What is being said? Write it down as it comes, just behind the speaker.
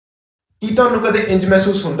ਕੀ ਤੁਹਾਨੂੰ ਕਦੇ ਇੰਜ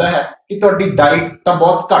ਮਹਿਸੂਸ ਹੁੰਦਾ ਹੈ ਕਿ ਤੁਹਾਡੀ ਡਾਈਟ ਤਾਂ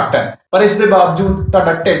ਬਹੁਤ ਘੱਟ ਹੈ ਪਰ ਇਸ ਦੇ ਬਾਵਜੂਦ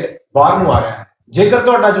ਤੁਹਾਡਾ ਢਿੱਡ ਬਾਹਰ ਨੂੰ ਆ ਰਿਹਾ ਹੈ? ਜੇਕਰ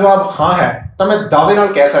ਤੁਹਾਡਾ ਜਵਾਬ ਹਾਂ ਹੈ ਤਾਂ ਮੈਂ ਦਾਅਵੇ ਨਾਲ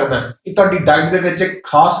ਕਹਿ ਸਕਦਾ ਕਿ ਤੁਹਾਡੀ ਡਾਈਟ ਦੇ ਵਿੱਚ ਇੱਕ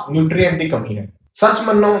ਖਾਸ ਨਿਊਟ੍ਰੀਐਂਟ ਦੀ ਕਮੀ ਹੈ। ਸੱਚ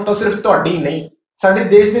ਮੰਨੋ ਤਾਂ ਸਿਰਫ ਤੁਹਾਡੀ ਹੀ ਨਹੀਂ, ਸਾਡੇ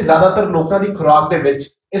ਦੇਸ਼ ਦੇ ਜ਼ਿਆਦਾਤਰ ਲੋਕਾਂ ਦੀ ਖੁਰਾਕ ਦੇ ਵਿੱਚ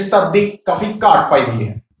ਇਸ ਤੱਤ ਦੀ ਕਾਫੀ ਘਾਟ ਪਾਈ ਗਈ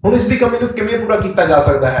ਹੈ। ਹੁਣ ਇਸ ਦੀ ਕਮੀ ਨੂੰ ਕਿਵੇਂ ਪੂਰਾ ਕੀਤਾ ਜਾ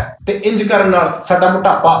ਸਕਦਾ ਹੈ ਤੇ ਇੰਜ ਕਰਨ ਨਾਲ ਸਾਡਾ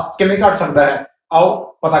ਮੋਟਾਪਾ ਕਿਵੇਂ ਘਟ ਸਕਦਾ ਹੈ, ਆਓ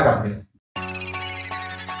ਪਤਾ ਕਰਦੇ ਹਾਂ।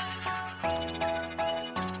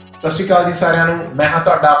 ਸਤਿ ਸ਼੍ਰੀ ਅਕਾਲ ਜੀ ਸਾਰਿਆਂ ਨੂੰ, ਮੈਂ ਹਾਂ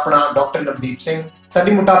ਤੁਹਾਡਾ ਆਪਣਾ ਡਾਕਟਰ ਨਵਦੀਪ ਸਿੰਘ।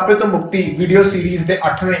 ਸਾਡੀ ਮੋਟਾਪੇ ਤੋਂ ਮੁਕਤੀ ਵੀਡੀਓ ਸੀਰੀਜ਼ ਦੇ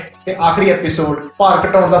 8ਵੇਂ ਤੇ ਆਖਰੀ ਐਪੀਸੋਡ ਭਾਰ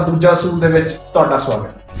ਘਟਾਉਣ ਦਾ ਦੂਜਾ ਅਸੂਲ ਦੇ ਵਿੱਚ ਤੁਹਾਡਾ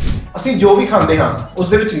ਸਵਾਗਤ ਹੈ। ਅਸੀਂ ਜੋ ਵੀ ਖਾਂਦੇ ਹਾਂ ਉਸ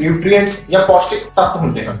ਦੇ ਵਿੱਚ ਨਿਊਟ੍ਰੀਐਂਟਸ ਜਾਂ ਪੌਸ਼ਟਿਕ ਤੱਤ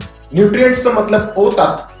ਹੁੰਦੇ ਹਨ। ਨਿਊਟ੍ਰੀਐਂਟਸ ਤੋਂ ਮਤਲਬ ਉਹ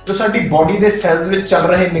ਤੱਤ ਜੋ ਸਾਡੀ ਬਾਡੀ ਦੇ ਸੈਲਸ ਵਿੱਚ ਚੱਲ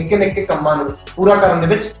ਰਹੇ ਨਿੱਕੇ-ਨਿੱਕੇ ਕੰਮਾਂ ਨੂੰ ਪੂਰਾ ਕਰਨ ਦੇ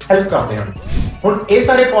ਵਿੱਚ ਹੈਲਪ ਕਰਦੇ ਹਨ। ਹੁਣ ਇਹ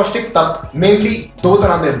ਸਾਰੇ ਪੌਸ਼ਟਿਕ ਤੱਤ ਮੇਨਲੀ ਦੋ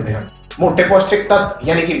ਤਰ੍ਹਾਂ ਦੇ ਹੁੰਦੇ ਹਨ, ਮੋਟੇ ਪੌਸ਼ਟਿਕ ਤੱਤ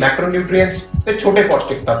ਯਾਨੀ ਕਿ ਮੈਕਰੋਨਿਊਟ੍ਰੀਐਂਟਸ ਤੇ ਛੋਟੇ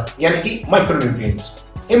ਪੌਸ਼ਟਿਕ ਤੱਤ ਯਾਨੀ ਕਿ ਮਾਈਕਰੋਨਿਊਟ੍ਰੀਐਂਟਸ।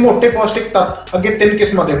 ਇਹ ਮੋਟੇ ਪੌਸ਼ਟਿਕ ਤੱਤ ਅੱਗੇ 3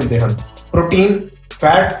 ਕਿਸਮਾਂ ਦੇ ਹੁੰਦੇ ਹਨ, ਪ੍ਰੋਟੀਨ,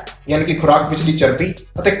 ਫੈਟ ਯਾਨੀ ਕਿ ਖੁਰਾਕ ਵਿਚਲੀ ਚਰਬੀ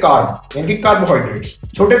ਅਤੇ ਕਾਰਬ ਯਾਨੀ ਕਿ ਕਾਰਬੋਹਾਈਡਰੇਟਸ।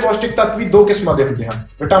 ਛੋਟੇ ਪੌਸ਼ਟਿਕ ਤੱਤ ਵੀ 2 ਕਿਸਮਾਂ ਦੇ ਹੁੰਦੇ ਹਨ,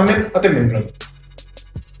 ਵਿਟਾਮਿਨ ਅਤੇ ਮਿਨਰਲ।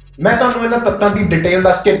 ਮੈਂ ਤੁਹਾਨੂੰ ਇਹਨਾਂ ਤੱਤਾਂ ਦੀ ਡਿਟੇਲ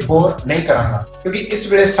ਦੱਸ ਕੇ ਬੋਰ ਨਹੀਂ ਕਰਾਂਗਾ ਕਿਉਂਕਿ ਇਸ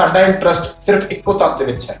ਵੇਲੇ ਸਾਡਾ ਇੰਟਰਸਟ ਸਿਰਫ ਇੱਕੋ ਤੱਤ ਦੇ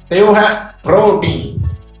ਵਿੱਚ ਹੈ ਤੇ ਉਹ ਹੈ ਪ੍ਰੋਟੀਨ।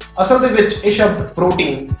 ਅਸਲ ਦੇ ਵਿੱਚ ਇਹ ਸ਼ਬਦ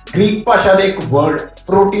ਪ੍ਰੋਟੀਨ ਗ੍ਰੀਕ ਭਾਸ਼ਾ ਦੇ ਇੱਕ ਵਰਡ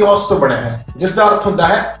ਪ੍ਰੋਟੀਓਸ ਤੋਂ ਬਣਿਆ ਹੈ ਜਿਸ ਦਾ ਅਰਥ ਹੁੰਦਾ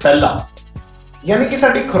ਹੈ ਪਹਿਲਾ। ਯਾਨੀ ਕਿ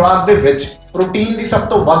ਸਾਡੀ ਖੁਰਾਕ ਦੇ ਵਿੱਚ ਪ੍ਰੋਟੀਨ ਦੀ ਸਭ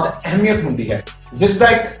ਤੋਂ ਵੱਧ ਅਹਿਮੀਅਤ ਹੁੰਦੀ ਹੈ ਜਿਸ ਦਾ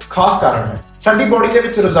ਇੱਕ ਖਾਸ ਕਾਰਨ ਹੈ। ਸਾਡੀ ਬਾਡੀ ਦੇ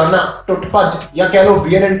ਵਿੱਚ ਰੋਜ਼ਾਨਾ ਟੁੱਟ ਭੱਜ ਜਾਂ ਕਹਿ ਲਓ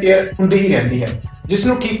ਵੀਅਰ ਐਂਡ ਟੀਅਰ ਹੁੰਦੀ ਹੀ ਰਹਿੰਦੀ ਹੈ ਜਿਸ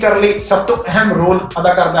ਨੂੰ ਠੀਕ ਕਰਨ ਲਈ ਸਭ ਤੋਂ ਅਹਿਮ ਰੋਲ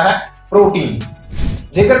ਅਦਾ ਕਰਦਾ ਹੈ ਪ੍ਰੋਟੀਨ।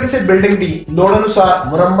 ਜੇਕਰ ਕਿਸੇ ਬਿਲਡਿੰਗ ਦੀ ਲੋੜ ਅਨੁਸਾਰ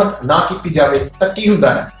ਮੁਰੰਮਤ ਨਾ ਕੀਤੀ ਜਾਵੇ ਤਾਂ ਕੀ ਹੁੰਦਾ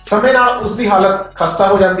ਹੈ, ਸਮੇਂ ਨਾਲ ਉਸ ਦੀ ਹਾਲਤ ਖਸਤਾ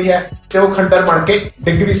ਹੋ ਜਾਂਦੀ ਹੈ ਤੇ ਉਹ ਖੰਡਰ ਬਣ ਕੇ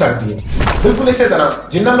ਡਿੱਗ ਵੀ ਸਕਦੀ ਹੈ। ਬਿਲਕੁਲ ਇਸੇ ਤਰ੍ਹਾਂ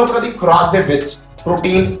ਜਿਨ੍ਹਾਂ ਲੋਕਾਂ ਦੀ ਖੁਰਾਕ ਦੇ ਵਿੱਚ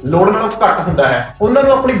ਪ੍ਰੋਟੀਨ ਲੋੜ ਨਾਲੋਂ ਘੱਟ ਹੁੰਦਾ ਹੈ ਉਹਨਾਂ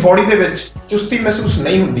ਨੂੰ ਆਪਣੀ ਬਾਡੀ ਦੇ ਵਿੱਚ ਚੁਸਤੀ ਮਹਿਸੂਸ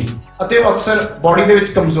ਨਹੀਂ ਹੁੰਦੀ ਅਤੇ ਉਹ ਅਕਸਰ ਬਾਡੀ ਦੇ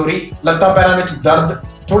ਵਿੱਚ ਕਮਜ਼ੋਰੀ, ਲੱਤਾਂ ਪੈਰਾਂ ਵਿੱਚ ਦਰਦ,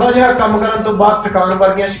 ਥੋੜਾ ਜਿਹਾ ਕੰਮ ਕਰਨ ਤੋਂ ਬਾਅਦ ਥਕਾਨ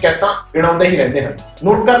ਵਰਗੀਆਂ ਸ਼ਿਕਾਇਤਾਂ ਗਿਣਾਉਂਦੇ ਹੀ ਰਹਿੰਦੇ ਹਨ।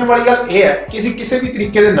 ਨੋਟ ਕਰਨ ਵਾਲੀ ਗੱਲ ਇਹ ਹੈ ਕਿ ਅਸੀਂ ਕਿਸੇ ਵੀ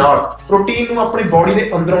ਤਰੀਕੇ ਦੇ ਨਾਲ ਪ੍ਰੋਟੀਨ ਨੂੰ ਆਪਣੀ ਬਾਡੀ ਦੇ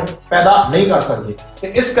ਅੰਦਰੋਂ ਪੈਦਾ ਨਹੀਂ ਕਰ ਸਕਦੇ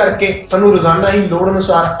ਤੇ ਇਸ ਕਰਕੇ ਸਾਨੂੰ ਰੋਜ਼ਾਨਾ ਹੀ ਲੋੜ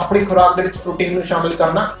ਅਨੁਸਾਰ ਆਪਣੀ ਖੁਰਾਕ ਦੇ ਵਿੱਚ ਪ੍ਰੋਟੀਨ ਨੂੰ ਸ਼ਾਮਿਲ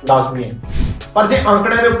ਕਰਨਾ ਲਾਜ਼ਮੀ ਹੈ। ਪਰ ਜੇ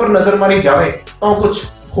ਅੰਕੜਿਆਂ ਦੇ ਉੱਪਰ ਨਜ਼ਰ ਮਾਰੀ ਜਾਵੇ ਤਾਂ ਕੁਝ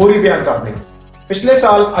ਹੋਰ ਹੀ ਬਿਆਨ ਕਰਦੇ ਹਨ। ਪਿਛਲੇ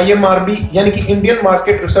ਸਾਲ IMRB ਯਾਨੀ ਕਿ ਇੰਡੀਅਨ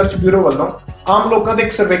ਮਾਰਕੀਟ ਰਿਸਰਚ ਬਿਊਰੋ ਵੱਲੋਂ ਆਮ ਲੋਕਾਂ ਦੇ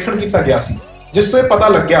ਇੱਕ ਸਰਵੇਖਣ ਕੀਤਾ ਗਿਆ ਸੀ ਜਿਸ ਤੋਂ ਇਹ ਪਤਾ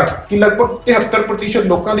ਲੱਗਿਆ ਕਿ ਲਗਭਗ 73%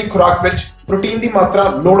 ਲੋਕਾਂ ਦੀ ਖੁਰਾਕ ਵਿੱਚ ਪ੍ਰੋਟੀਨ ਦੀ ਮਾਤਰਾ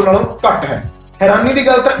ਲੋੜ ਨਾਲੋਂ ਘੱਟ ਹੈ। ਹੈਰਾਨੀ ਦੀ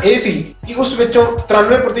ਗੱਲ ਤਾਂ ਇਹ ਸੀ ਕਿ ਉਸ ਵਿੱਚੋਂ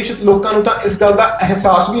 93% ਲੋਕਾਂ ਨੂੰ ਤਾਂ ਇਸ ਗੱਲ ਦਾ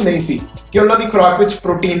ਅਹਿਸਾਸ ਵੀ ਨਹੀਂ ਸੀ ਕਿ ਉਹਨਾਂ ਦੀ ਖੁਰਾਕ ਵਿੱਚ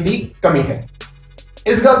ਪ੍ਰੋਟੀਨ ਦੀ ਕਮੀ ਹੈ।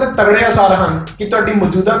 ਇਸ ਗੱਲ ਦੇ ਤਗੜੇ ਅਸਰ ਹਨ ਕਿ ਤੁਹਾਡੀ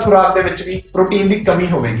ਮੌਜੂਦਾ ਖੁਰਾਕ ਦੇ ਵਿੱਚ ਵੀ ਪ੍ਰੋਟੀਨ ਦੀ ਕਮੀ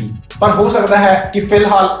ਹੋਵੇਗੀ, ਪਰ ਹੋ ਸਕਦਾ ਹੈ ਕਿ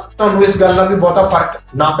ਫਿਲਹਾਲ ਤੁਹਾਨੂੰ ਇਸ ਗੱਲ ਨਾਲ ਵੀ ਬਹੁਤਾ ਫਰਕ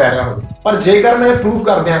ਨਾ ਪੈ ਰਿਹਾ ਹੋਵੇ। ਪਰ ਜੇਕਰ ਮੈਂ ਪ੍ਰੂਵ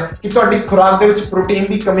ਕਰ ਦਿਆਂ ਕਿ ਤੁਹਾਡੀ ਖੁਰਾਕ ਦੇ ਵਿੱਚ ਪ੍ਰੋਟੀਨ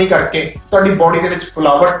ਦੀ ਕਮੀ ਕਰਕੇ ਤੁਹਾਡੀ ਬਾਡੀ ਦੇ ਵਿੱਚ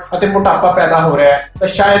ਫੁਲਾਵਟ ਅਤੇ ਮੋਟਾਪਾ ਪੈਦਾ ਹੋ ਰਿਹਾ ਹੈ ਤਾਂ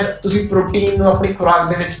ਸ਼ਾਇਦ ਤੁਸੀਂ ਪ੍ਰੋਟੀਨ ਨੂੰ ਆਪਣੀ ਖੁਰਾਕ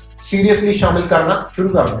ਦੇ ਵਿੱਚ ਸੀਰੀਅਸਲੀ ਸ਼ਾਮਿਲ ਕਰਨਾ ਸ਼ੁਰੂ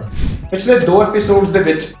ਕਰ ਦਿਓ। ਪਿਛਲੇ 2 ਐਪੀਸੋਡਸ ਦੇ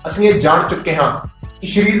ਵਿੱਚ ਅਸੀਂ ਇਹ ਜਾਣ ਚੁੱਕੇ ਹਾਂ ਕਿ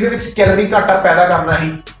ਸਰੀਰ ਦੇ ਵਿੱਚ ਕੈਲੋਰੀ ਘਾਟਾ ਪੈਦਾ ਕਰਨਾ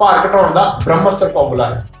ਹੀ ਭਾਰ ਘਟਾਉਣ ਦਾ ਬ੍ਰਹਮਸਤਰ ਫਾਰਮੂਲਾ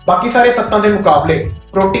ਹੈ। ਬਾਕੀ ਸਾਰੇ ਤੱਤਾਂ ਦੇ ਮੁਕਾਬਲੇ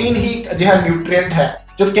ਪ੍ਰੋਟੀਨ ਹੀ ਇੱਕ ਅਜਿਹਾ ਨਿਊਟ੍ਰੀਐਂਟ ਹੈ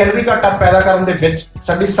ਜੋ ਕੈਲੋਰੀ ਘਾਟਾ ਪੈਦਾ ਕਰਨ ਦੇ ਵਿੱਚ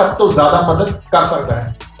ਸਾਡੀ ਸਭ ਤੋਂ ਜ਼ਿਆਦਾ ਮਦਦ ਕਰ ਸਕਦਾ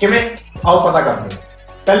ਹੈ। ਕਿਵੇਂ, ਆਓ ਪਤਾ ਕਰਦੇ ਹਾਂ।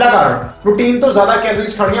 ਪਹਿਲਾ ਕਾਰਨ, ਪ੍ਰੋਟੀਨ ਤੋਂ ਜ਼ਿਆਦਾ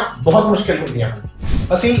ਕੈਲੋਰੀਜ਼ ਖਾਣੀਆਂ ਬਹੁਤ ਮੁਸ਼ਕਿਲ ਹੁੰਦੀਆਂ ਹਨ।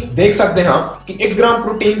 ਅਸੀਂ ਦੇਖ ਸਕਦੇ ਹਾਂ ਕਿ 1 ਗ੍ਰਾਮ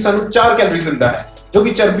ਪ੍ਰੋਟੀਨ ਸਾਨੂੰ 4 ਕੈਲੋਰੀਜ਼ ਦਿੰਦਾ ਹੈ ਜੋ ਕਿ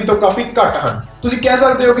ਚਰਬੀ ਤੋਂ ਕਾਫੀ ਘੱਟ ਹਨ। ਤੁਸੀਂ ਕਹਿ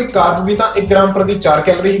ਸਕਦੇ ਹੋ ਕਿ ਕਾਰਬ ਵੀ ਤਾਂ 1 ਗ੍ਰਾਮ ਪ੍ਰਤੀ 4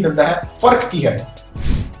 ਕੈਲੋਰੀ ਹੀ ਦਿੰਦਾ ਹੈ। ਫਰਕ ਕੀ ਹੈ?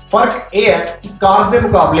 ਫਰਕ ਇਹ ਹੈ ਕਿ ਕਾਰਬ ਦੇ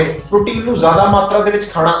ਮੁਕਾਬਲੇ ਪ੍ਰੋਟੀਨ ਨੂੰ ਜ਼ਿਆਦਾ ਮਾਤਰਾ ਦੇ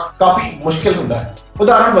ਵਿੱਚ ਖਾਣਾ ਕਾਫੀ ਮੁਸ਼ਕਿਲ ਹੁੰਦਾ ਹੈ।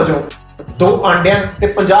 ਉਦਾਹਰਣ ਵਜੋਂ 2 ਆਂਡਿਆਂ ਤੇ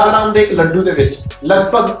 50 ਗ੍ਰਾਮ ਦੇ ਇੱਕ ਲੱਡੂ ਦੇ ਵਿੱਚ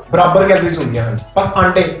ਲਗਭਗ ਬਰਾਬਰ ਕੈਲੋਰੀਜ਼ ਹੁੰਦੀਆਂ ਹਨ, ਪਰ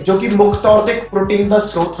ਆਂਡੇ ਜੋ ਕਿ ਮੁੱਖ ਤੌਰ ਤੇ ਇੱਕ ਪ੍ਰੋਟੀਨ ਦਾ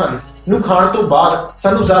ਸਰੋਤ ਹਨ ਨੂੰ ਖਾਣ ਤੋਂ ਬਾਅਦ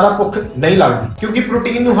ਸਾਨੂੰ ਜ਼ਿਆਦਾ ਭੁੱਖ ਨਹੀਂ ਲੱਗਦੀ ਕਿਉਂਕਿ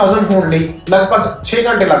ਪ੍ਰੋਟੀਨ ਨੂੰ ਹਜ਼ਮ ਹੋਣ ਲਈ ਲਗਭਗ 6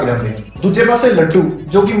 ਘੰਟੇ ਲੱਗ ਜਾਂਦੇ ਹਨ। ਦੂਜੇ ਪਾਸੇ ਲੱਡੂ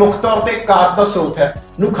ਜੋ ਕਿ ਮੁੱਖ ਤੌਰ ਤੇ ਕਾਰਬ ਦਾ ਸਰੋਤ ਹੈ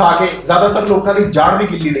ਨੂੰ ਖਾ ਕੇ ਜ਼ਿਆਦਾਤਰ ਲੋਕਾਂ ਦੀ ਜਾੜ ਵੀ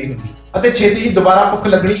ਗਿੱਲੀ ਨਹੀਂ ਹੁੰਦੀ ਅਤੇ ਛੇਤੀ ਹੀ ਦੁਬਾਰਾ ਭੁੱਖ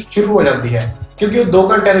ਲੱਗਣੀ ਸ਼ੁਰੂ ਹੋ ਜਾਂਦੀ ਹੈ ਕਿਉਂਕਿ ਉਹ 2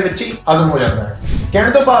 ਘੰਟਿਆਂ ਦੇ ਵਿੱਚ ਹੀ ਹਜ਼ਮ ਹੋ ਜਾਂਦਾ ਹੈ।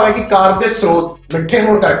 ਕਹਿਣ ਤੋਂ ਭਾਵ ਹੈ ਕਿ ਕਾਰਬ ਦੇ ਸਰੋਤ ਮਿੱਠੇ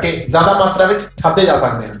ਹੋਣ ਕਰਕੇ ਜ਼ਿਆਦਾ ਮਾਤਰਾ ਵਿੱਚ ਖਾਧੇ ਜਾ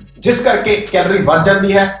ਸਕਦੇ ਹਨ ਜਿਸ ਕਰਕੇ ਕੈਲੋਰੀ ਵੱਧ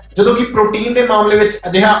ਜਾਂਦੀ ਹੈ, ਜਦੋਂ ਕਿ ਪ੍ਰੋਟੀਨ ਦੇ ਮਾਮਲੇ ਵਿੱਚ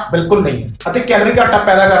ਅਜਿਹਾ ਬਿਲਕੁਲ ਨਹੀਂ ਹੈ ਅਤੇ ਕੈਲੋਰੀ ਘਾਟਾ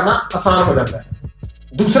ਪੈਦਾ ਕਰਨਾ ਆਸਾਨ ਹੋ ਜਾਂਦਾ ਹੈ।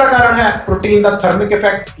 ਦੂਸਰਾ ਕਾਰਨ ਹੈ ਪ੍ਰੋਟੀਨ ਦਾ ਥਰਮਿਕ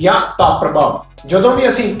ਇਫੈਕਟ ਜਾਂ ਤਾਪ ਪ੍ਰਭਾਵ। ਜਦੋਂ ਵੀ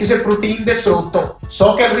ਅਸੀਂ ਕਿਸੇ ਪ੍ਰੋਟੀਨ ਦੇ ਸਰੋਤ ਤੋਂ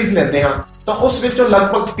 100 ਕੈਲੋਰੀਜ਼ ਲੈਂਦੇ ਹਾਂ ਤਾਂ ਉਸ ਵਿੱਚੋਂ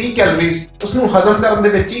ਲਗਭਗ 30 ਕੈਲੋਰੀਜ਼ ਉਸ ਨੂੰ ਹਜ਼ਮ ਕਰਨ ਦੇ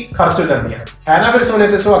ਵਿੱਚ ਹੀ ਖਰਚ ਹੋ ਜਾਂਦੀਆਂ ਹੈ ਨਾ। ਫਿਰ ਸੋਨੇ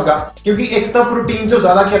ਤੇ ਸੁਹਾਗਾ, ਕਿਉਂਕਿ ਇੱਕ ਤਾਂ ਪ੍ਰੋਟੀਨ ਜੋ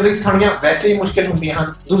ਜ਼ਿਆਦਾ ਕੈਲੋਰੀਜ਼ ਖਾਣੀਆਂ ਵੈਸੇ ਹੀ ਮੁਸ਼ਕਿਲ ਹੁੰਦੀਆਂ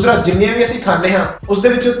ਹਨ, ਦੂਸਰਾ ਜਿੰਨੀਆਂ ਵੀ ਅਸੀਂ ਖਾਂਦੇ ਹਾਂ ਉਸ ਦੇ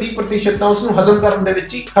ਵਿੱਚੋਂ 30% ਤਾਂ ਉਸ ਨੂੰ ਹਜ਼ਮ ਕਰਨ ਦੇ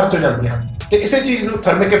ਵਿੱਚ ਹੀ ਖਰਚ ਹੋ ਜਾਂਦੀਆਂ ਹਨ ਤੇ ਇਸੇ ਚੀਜ਼ ਨੂੰ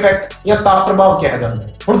ਥਰਮਿਕ ਇਫੈਕਟ ਜਾਂ ਤਾਪ ਪ੍ਰਭਾਵ ਕਿਹਾ ਜਾਂਦਾ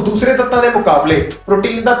ਹੈ। ਹੁਣ ਦੂਸਰੇ ਤੱਤਾਂ ਦੇ ਮੁਕਾਬਲੇ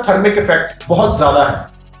ਪ੍ਰੋਟੀਨ ਦਾ ਥਰਮਿਕ ਇਫੈਕਟ ਬਹੁਤ ਜ਼ਿਆਦਾ ਹੈ।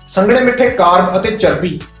 ਸੰਘਣੇ ਮਿੱਠੇ ਕਾਰਬ ਅਤੇ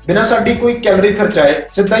ਚਰਬੀ ਬਿਨਾਂ ਸਾਡੀ ਕੋਈ ਕੈਲੋਰੀ ਖਰਚਾਏ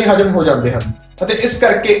ਸਿੱਧਾ ਹੀ ਹਜ਼ਮ ਹੋ ਜਾਂਦੇ ਹਨ ਅਤੇ ਇਸ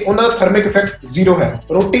ਕਰਕੇ ਉਹਨਾਂ ਦਾ ਥਰਮਿਕ ਇਫੈਕਟ 0 ਹੈ।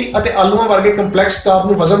 ਰੋਟੀ ਅਤੇ ਆਲੂਆਂ ਵਰਗੇ ਕੰਪਲੈਕਸ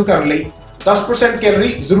ਕਾਰਬ ਨੂੰ ਹਜ਼ਮ ਕਰਨ ਲਈ 10% ਕੈਲੋਰੀ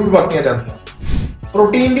ਜ਼ਰੂਰ ਵਰਤੀਆਂ ਜਾਂਦੀਆਂ।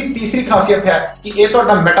 प्रोटीन की तीसरी खासियत है कि यह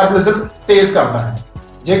तुहाडा मेटाबॉलिज्म तेज करता है।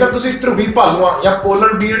 जेकर तुसी ध्रुवी भालुआं या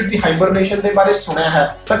पोलर बीयर्स की हाइबरनेशन के बारे सुनिया है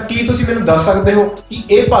तो की तुसी मैनूं दस सकते हो कि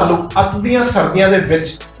यह भालू अत दीआं सर्दियां दे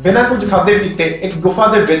विच बिना कुछ खाधे पीते एक गुफा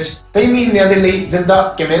दे विच कई महीनों के लिए जिंदा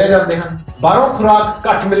किवें रह जाते हैं। बाहरों खुराक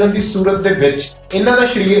घट मिलण की सूरत दे विच इन्हां दा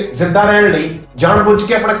शरीर जिंदा रहण लई जाणबुੱਝ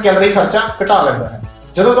के अपना कैलोरी खर्चा घटा लैंदा है।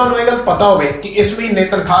 ਜਦੋਂ ਤੁਹਾਨੂੰ ਇਹ ਗੱਲ ਪਤਾ ਹੋਵੇ ਕਿ ਇਸ ਮਹੀਨੇ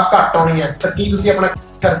ਤਨਖਾਹ ਘੱਟ ਆਉਣੀ ਹੈ ਤਾਂ ਕੀ ਤੁਸੀਂ ਆਪਣਾ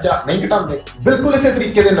ਖਰਚਾ ਨਹੀਂ ਘਟਾਉਂਦੇ? ਬਿਲਕੁਲ ਇਸੇ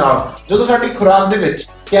ਤਰੀਕੇ ਦੇ ਨਾਲ ਜਦੋਂ ਸਾਡੀ ਖੁਰਾਕ ਦੇ ਵਿੱਚ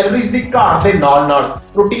ਕੈਲੋਰੀਜ਼ ਦੀ ਘਾਟ ਦੇ ਨਾਲ-ਨਾਲ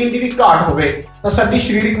ਪ੍ਰੋਟੀਨ ਦੀ ਵੀ ਘਾਟ ਹੋਵੇ ਤਾਂ ਸਾਡੀ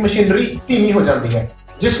ਸਰੀਰਕ ਮਸ਼ੀਨਰੀ ਧੀਮੀ ਹੋ ਜਾਂਦੀ ਹੈ,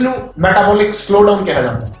 ਜਿਸ ਨੂੰ ਮੈਟਾਬੋਲਿਕ ਸਲੋਡਾਊਨ ਕਿਹਾ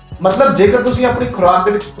ਜਾਂਦਾ ਹੈ। मतलब जेकर तुसी अपनी खुराक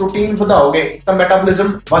दे विच प्रोटीन वधाओगे तो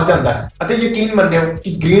मेटाबॉलिज्म बढ़ जाता है। अते यकीन मन्नियो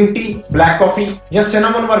कि ग्रीन टी, ब्लैक कॉफी या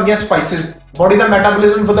सिनेमन वर्गियां स्पाइसेस बॉडी दा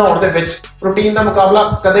मेटाबॉलिज्म वधाउण दे विच प्रोटीन दा मुकाबला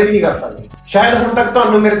कदे भी नहीं कर सकदे। शायद हुण तक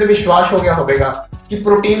तुहानूं मेरे ते विश्वास हो गया होवेगा कि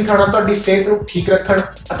प्रोटीन खाना तुहाडी सेहत नूं ठीक रखण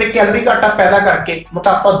अते कैलोरी घाटा पैदा करके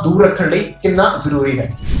मोटापा दूर रखण लई कितना जरूरी है।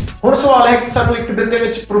 हुण सवाल है कि सानूं एक दिन दे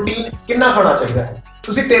विच प्रोटीन कितना खाना चाहिए है।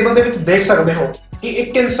 तुसी टेबल दे विच देख सकदे हो कि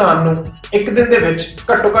एक इंसान नूं एक दिन दे विच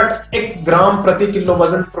घट्टो घट 1 ग्राम प्रति किलो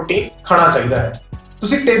वजन प्रोटीन खाना चाहिए है।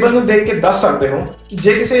 तुसी टेबल नूं देख के दस सकते हो कि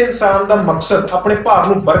जे किसी इंसान का मकसद अपने भार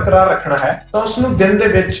नूं बरकरार रखना है तो उसनूं दिन दे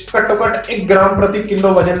विच घट्टो घट 1 ग्राम प्रति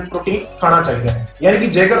किलो वजन प्रोटीन खाना चाहिए है। यानी कि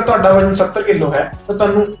जेकर तुहाडा वजन 70 किलो है तो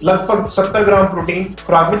तुहानूं लगभग 70 ग्राम प्रोटीन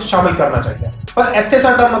खुराक विच शामिल करना चाहिए। पर इत्थे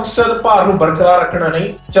साडा मकसद भार नूं बरकरार रखना नहीं,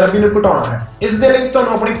 चर्बी नूं घटाउणा है। इस दे लई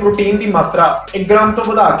तुहानूं अपनी प्रोटीन की मात्रा 1 ग्राम तो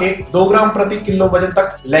वधा के 2 ग्राम प्रति किलो वजन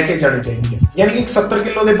तक लेके जानी चाहिए। यानी कि 70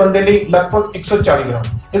 किलो के बंदे लई लगभग 140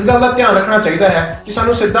 ग्राम। इस गल का ध्यान रखना चाहिए है कि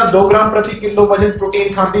सानू सीधा 2 ग्राम प्रति किलो वजन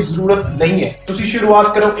प्रोटीन खाने की जरूरत नहीं है। तुसी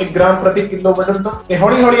शुरुआत करो 1 ग्राम प्रति किलो वजन तो ते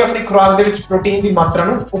हौली हौली अपनी खुराक दे विच प्रोटीन की मात्रा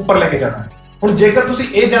नूं उपर लेके जाना है। हुण जेकर तुसी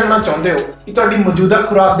ये जानना चाहते हो कि तुहाडी मौजूदा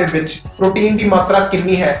खुराक दे विच प्रोटीन की मात्रा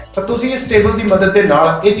कितनी है तो तुसी इस टेबल की मदद दे नाल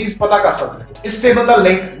ये चीज पता कर सकते हो। इस टेबल का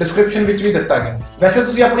लिंक डिस्क्रिप्शन विच भी दिता गया। वैसे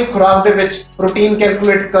तुसी अपनी खुराक दे विच प्रोटीन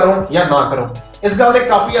कैलकुलेट करो या ना करो, इस गल के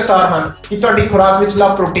काफी आसार हैं कि तुहाडी खुराक विचला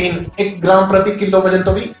प्रोटीन 1 ग्राम प्रति किलो वजन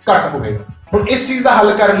तो भी घट होवेगा। हुण इस चीज का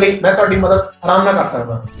हल करने लई मैं तुहाडी मदद आराम नाल कर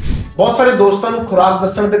सकदा। बहुत सारे दोस्तों नूं खुराक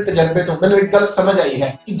दस्सण दे तजर्बे तो मैनूं एक गल समझ आई है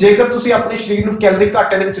कि जेकर तुसीं अपने शरीर नूं कैलोरी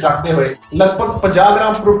घाटे दे विच रखदे होए लगभग 50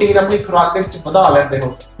 ग्राम प्रोटीन अपनी खुराक दे विच वधा लैंदे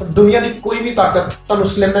हो तो दुनिया की कोई भी ताकत तुहानूं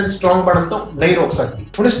स्लिम एंड स्ट्रॉन्ग बनण तो नहीं रोक सकती।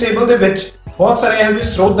 हुण इस टेबल दे विच बहुत सारे इहो ਜਿਹੇ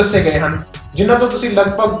स्रोत दस्से गए हैं जिन्हां तो तुसीं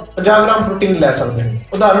लगभग 50 ग्राम प्रोटीन लै सकदे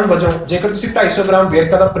हो। उदाहरण वजों जेकर तुसीं 250 ग्राम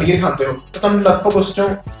वेरका दा पनीर खाते हो तो तुहानूं लगभग उस चों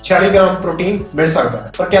 46 ग्राम प्रोटीन मिल सकता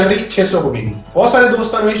है, पर कैलोरी 600 होगी। बहुत सारे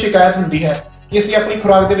दोस्तों को शिकायत होती है कि ਅਸੀਂ अपनी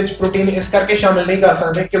खुराक ਦੇ ਵਿੱਚ प्रोटीन इस करके शामिल नहीं कर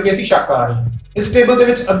सकते क्योंकि ਅਸੀਂ शाकाहारी ਹਾਂ। इस टेबल ਦੇ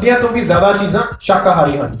ਵਿੱਚ ਅੱਧੀਆਂ ਤੋਂ ਵੀ ਜ਼ਿਆਦਾ ਚੀਜ਼ਾਂ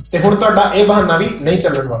शाकाहारी ਹਨ ਤੇ ਹੁਣ ਤੁਹਾਡਾ ਇਹ ਬਹਾਨਾ ਵੀ ਨਹੀਂ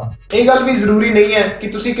ਚੱਲਣ ਵਾਲਾ। ਇਹ ਗੱਲ ਵੀ ਜ਼ਰੂਰੀ ਨਹੀਂ ਹੈ ਕਿ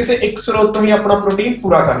ਤੁਸੀਂ ਕਿਸੇ ਇੱਕ ਸਰੋਤ ਤੋਂ ਹੀ ਆਪਣਾ ਪ੍ਰੋਟੀਨ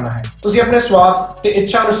ਪੂਰਾ ਕਰਨਾ ਹੈ। ਤੁਸੀਂ ਆਪਣੇ ਸਵਾਦ ਤੇ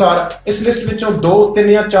ਇੱਛਾ ਅਨੁਸਾਰ ਇਸ ਲਿਸਟ ਵਿੱਚੋਂ 2, 3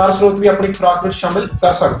 ਜਾਂ 4 ਸਰੋਤ ਵੀ ਆਪਣੀ ਖੁਰਾਕ ਵਿੱਚ ਸ਼ਾਮਿਲ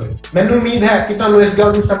ਕਰ ਸਕਦੇ ਹੋ। ਮੈਨੂੰ ਉਮੀਦ ਹੈ ਕਿ ਤੁਹਾਨੂੰ ਇਸ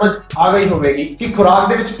ਗੱਲ ਦੀ ਸਮਝ ਆ ਗਈ ਹੋਵੇਗੀ ਕਿ ਖੁਰਾਕ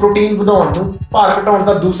ਦੇ ਵਿੱਚ ਪ੍ਰੋਟੀਨ ਵਧਾਉਣ ਨੂੰ ਭਾਰ ਘਟਾਉਣ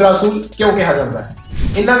ਦਾ ਦੂਸਰਾ ਅਸੂਲ ਕਿਉਂ ਕਿਹਾ ਜਾਂਦਾ ਹੈ।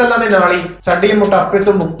 इन्हां गल्लां दे नाल ही साडी मोटापे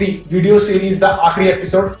तो मुक्ति वीडियो सीरीज का आखिरी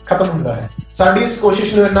एपीसोड खत्म हुंदा है। साडी इस कोशिश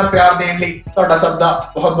नूं इन्ना प्यार देण लई तुहाडा सब दा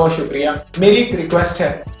बहुत बहुत शुक्रिया। मेरी एक रिक्वेस्ट है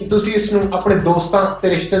कि तुसीं इस नूं अपने दोस्तां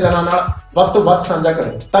ते रिश्तेदारां नाल वध तो वध साझा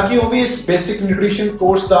करो ताकि वो भी इस बेसिक न्यूट्रिशन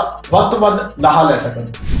कोर्स का वध तो वध लाहा लै सकन।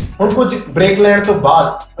 हुण कुछ ब्रेक लैण तो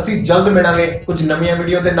बाद असीं जल्द मिलांगे कुछ नवीं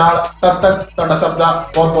वीडियो दे नाल। तद तक तुहाडा सब दा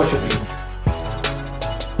बहुत बहुत शुक्रिया।